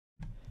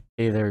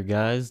Hey there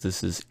guys,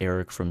 this is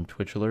Eric from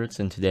TwitchAlerts,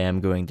 and today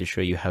I'm going to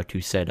show you how to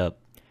set up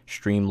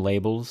Stream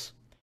Labels.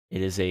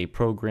 It is a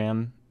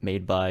program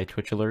made by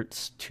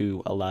TwitchAlerts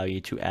to allow you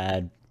to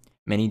add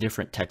many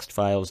different text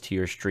files to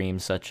your stream,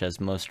 such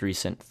as most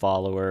recent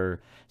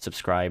follower,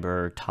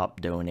 subscriber, top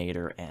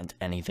donator, and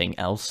anything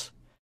else.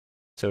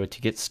 So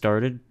to get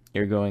started,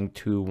 you're going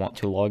to want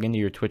to log into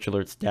your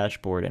TwitchAlerts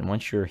dashboard, and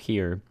once you're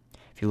here,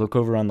 if you look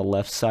over on the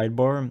left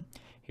sidebar,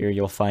 here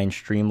you'll find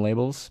Stream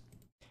Labels.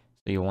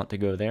 So you'll want to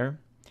go there,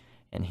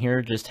 and here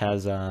it just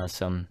has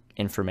some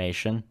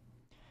information,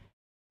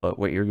 but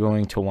what you're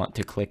going to want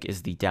to click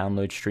is the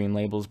download stream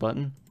labels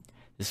button.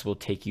 This will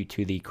take you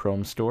to the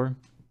Chrome store,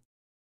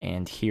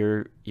 and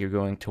here you're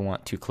going to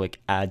want to click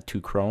add to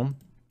Chrome,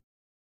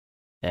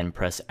 then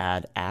press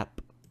add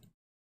app.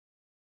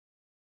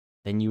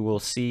 Then you will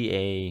see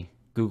a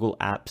Google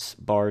Apps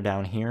bar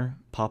down here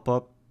pop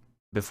up.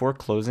 Before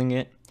closing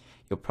it,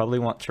 you'll probably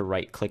want to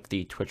right click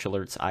the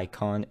TwitchAlerts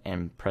icon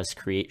and press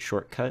create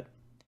shortcut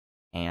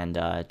and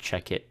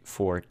check it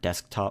for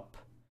desktop,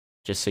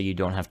 just so you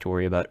don't have to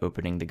worry about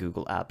opening the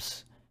Google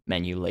Apps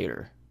menu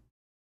later.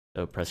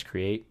 So press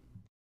create,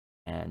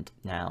 and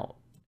now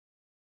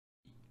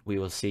we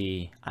will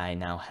see I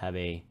now have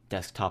a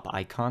desktop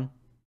icon.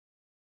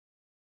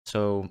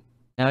 So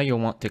now you'll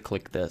want to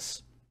click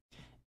this. It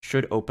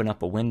should open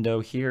up a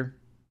window here,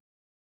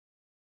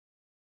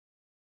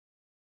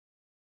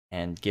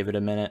 and give it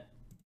a minute.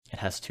 It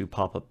has to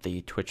pop up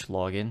the Twitch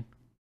login.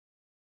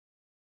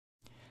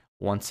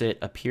 Once it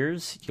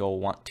appears,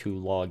 you'll want to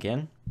log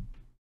in.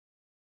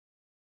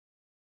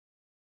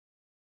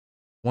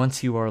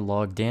 Once you are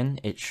logged in,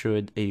 it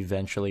should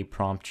eventually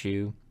prompt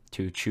you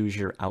to choose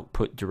your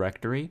output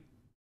directory.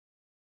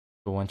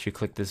 So once you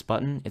click this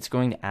button, it's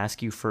going to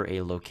ask you for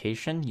a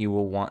location. You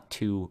will want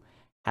to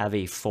have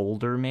a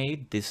folder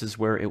made. This is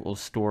where it will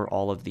store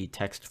all of the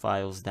text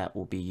files that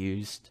will be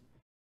used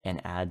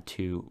and add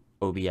to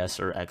OBS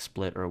or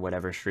Xsplit or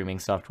whatever streaming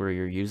software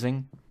you're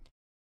using.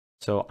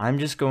 So I'm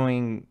just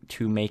going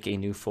to make a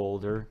new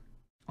folder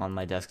on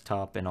my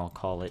desktop, and I'll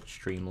call it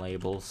Stream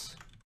Labels,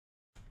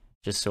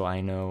 just so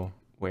I know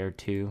where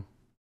to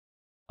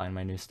find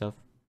my new stuff.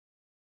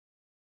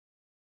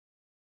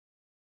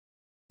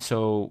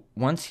 So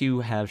once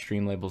you have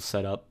Stream Labels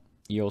set up,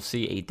 you'll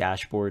see a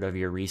dashboard of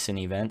your recent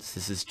events.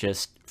 This is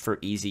just for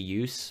easy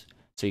use,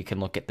 so you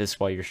can look at this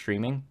while you're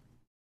streaming.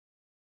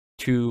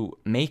 To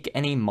make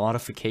any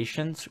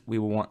modifications, we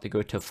will want to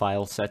go to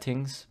File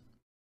Settings,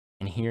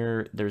 and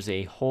here there's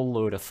a whole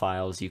load of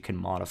files you can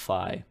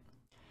modify.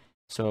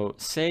 So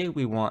say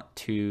we want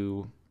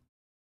to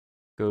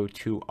go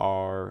to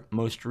our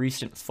most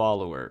recent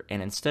follower,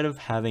 and instead of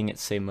having it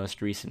say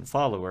most recent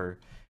follower,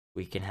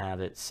 we can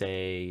have it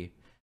say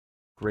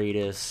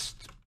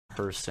greatest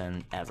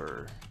person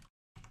ever.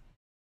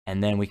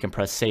 And then we can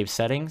press save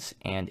settings,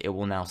 and it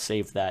will now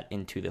save that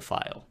into the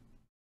file.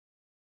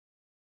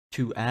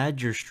 To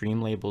add your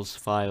stream labels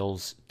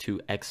files to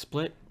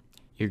Xsplit,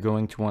 you're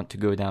going to want to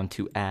go down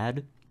to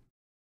add,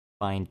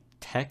 find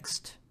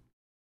text,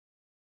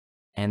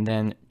 and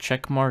then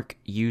checkmark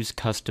use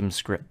custom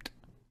script.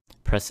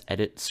 Press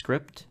edit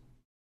script,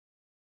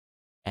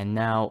 and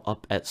now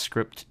up at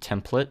script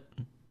template,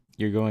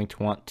 you're going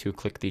to want to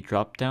click the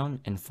drop down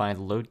and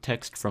find load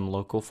text from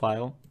local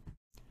file.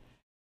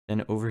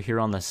 Then over here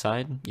on the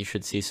side, you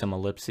should see some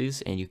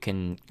ellipses, and you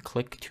can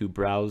click to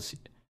browse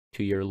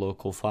to your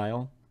local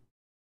file.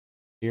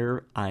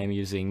 Here I am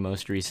using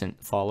most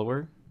recent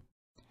follower,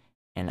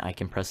 and I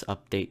can press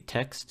update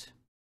text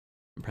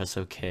and press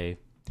OK.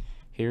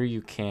 Here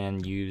you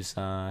can use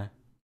your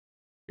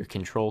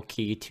control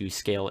key to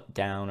scale it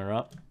down or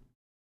up,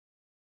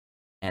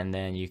 and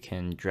then you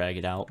can drag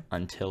it out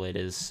until it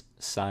is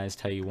sized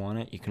how you want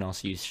it. You can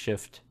also use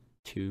shift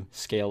to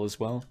scale as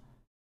well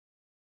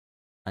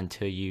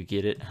until you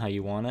get it how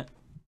you want it.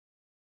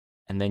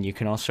 And then you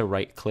can also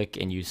right click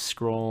and use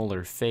scroll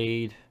or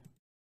fade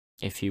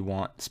if you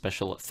want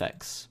special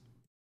effects.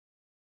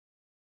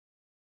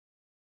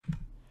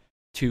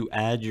 To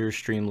add your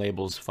stream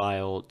labels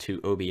file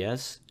to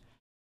OBS,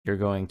 you're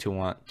going to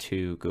want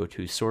to go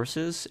to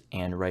sources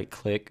and right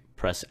click,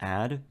 press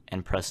add,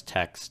 and press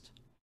text.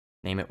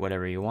 Name it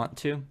whatever you want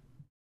to.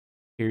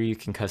 Here you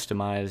can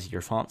customize your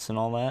fonts and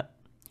all that.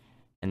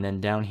 And then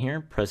down here,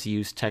 press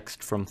use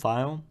text from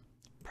file,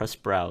 press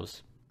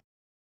browse.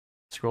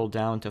 Scroll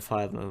down to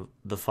find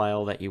the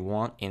file that you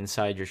want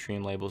inside your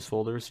stream labels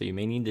folder, so you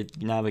may need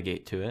to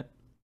navigate to it.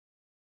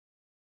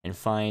 And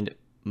find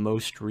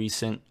most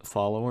recent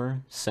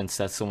follower, since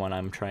that's the one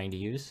I'm trying to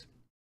use.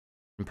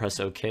 And press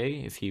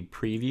OK. If you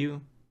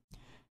preview,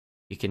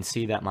 you can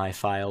see that my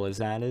file is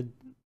added,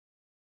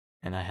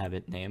 and I have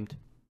it named.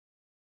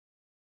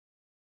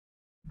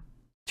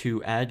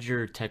 To add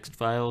your text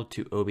file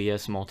to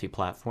OBS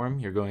multi-platform,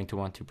 you're going to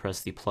want to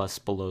press the plus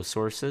below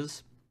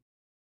sources,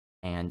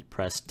 and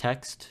press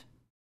text,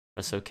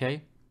 press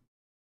OK,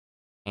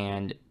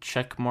 and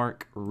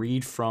checkmark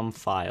read from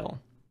file.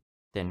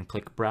 Then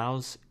click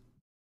browse,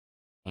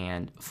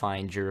 and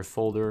find your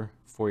folder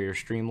for your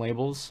stream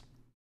labels,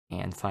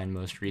 and find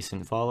most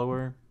recent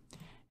follower,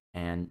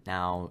 And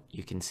now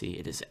you can see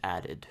it is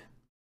added.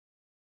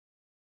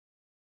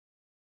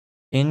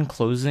 In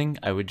closing,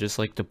 I would just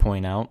like to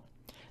point out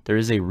there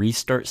is a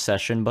restart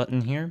session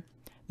button here.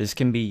 This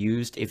can be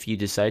used if you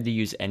decide to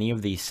use any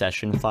of these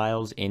session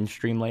files in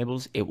Stream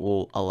Labels. It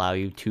will allow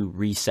you to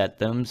reset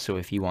them. So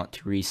if you want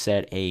to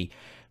reset a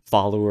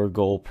follower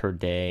goal per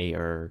day,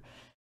 or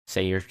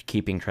say you're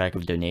keeping track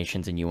of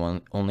donations and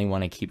you only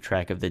want to keep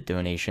track of the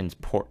donations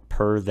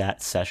per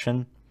that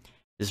session,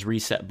 this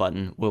reset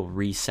button will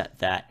reset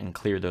that and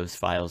clear those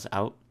files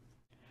out.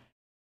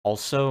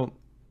 Also,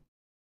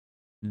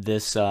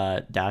 this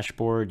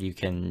dashboard, you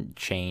can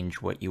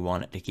change what you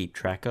want it to keep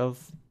track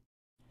of.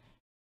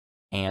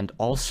 And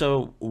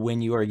also,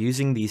 when you are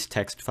using these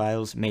text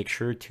files, make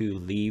sure to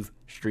leave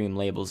Stream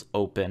Labels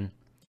open.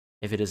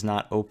 If it is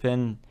not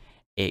open,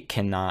 it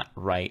cannot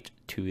write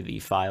to the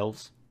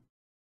files.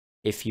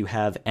 If you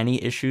have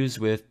any issues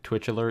with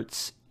Twitch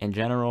Alerts in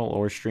general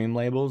or Stream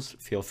Labels,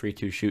 feel free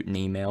to shoot an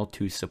email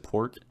to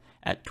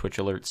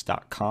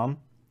support@twitchalerts.com,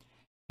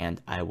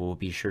 and I will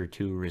be sure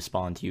to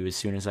respond to you as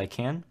soon as I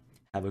can.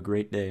 Have a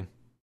great day.